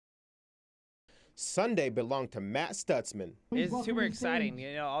Sunday belonged to Matt Stutzman. It's super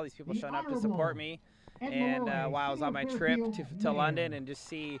exciting, all these people showing up to support me. And while I was on my trip to London, and just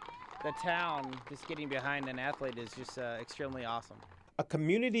see the town just getting behind an athlete is just extremely awesome. A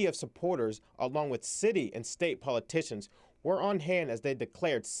community of supporters, along with city and state politicians, were on hand as they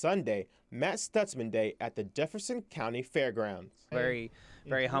declared Sunday Matt Stutzman Day at the Jefferson County Fairgrounds. Very,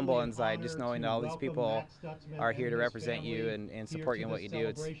 very humble inside, just knowing that all these people are here to represent you and support you in what you do.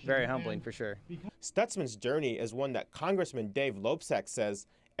 It's very humbling for sure. Stutzman's journey is one that Congressman Dave Lopsak says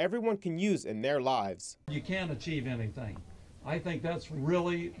everyone can use in their lives. You can achieve anything. I think that's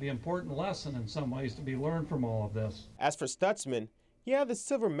really the important lesson in some ways to be learned from all of this. As for Stutzman, yeah, the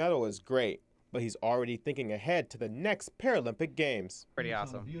silver medal is great, but he's already thinking ahead to the next Paralympic Games. Pretty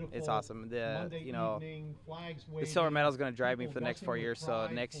awesome. It's awesome. The silver medal is going to drive me for the next 4 years. So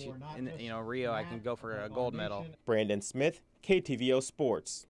next, in Rio, I can go for a gold medal. Brandon Smith, KTVO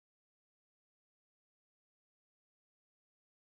Sports.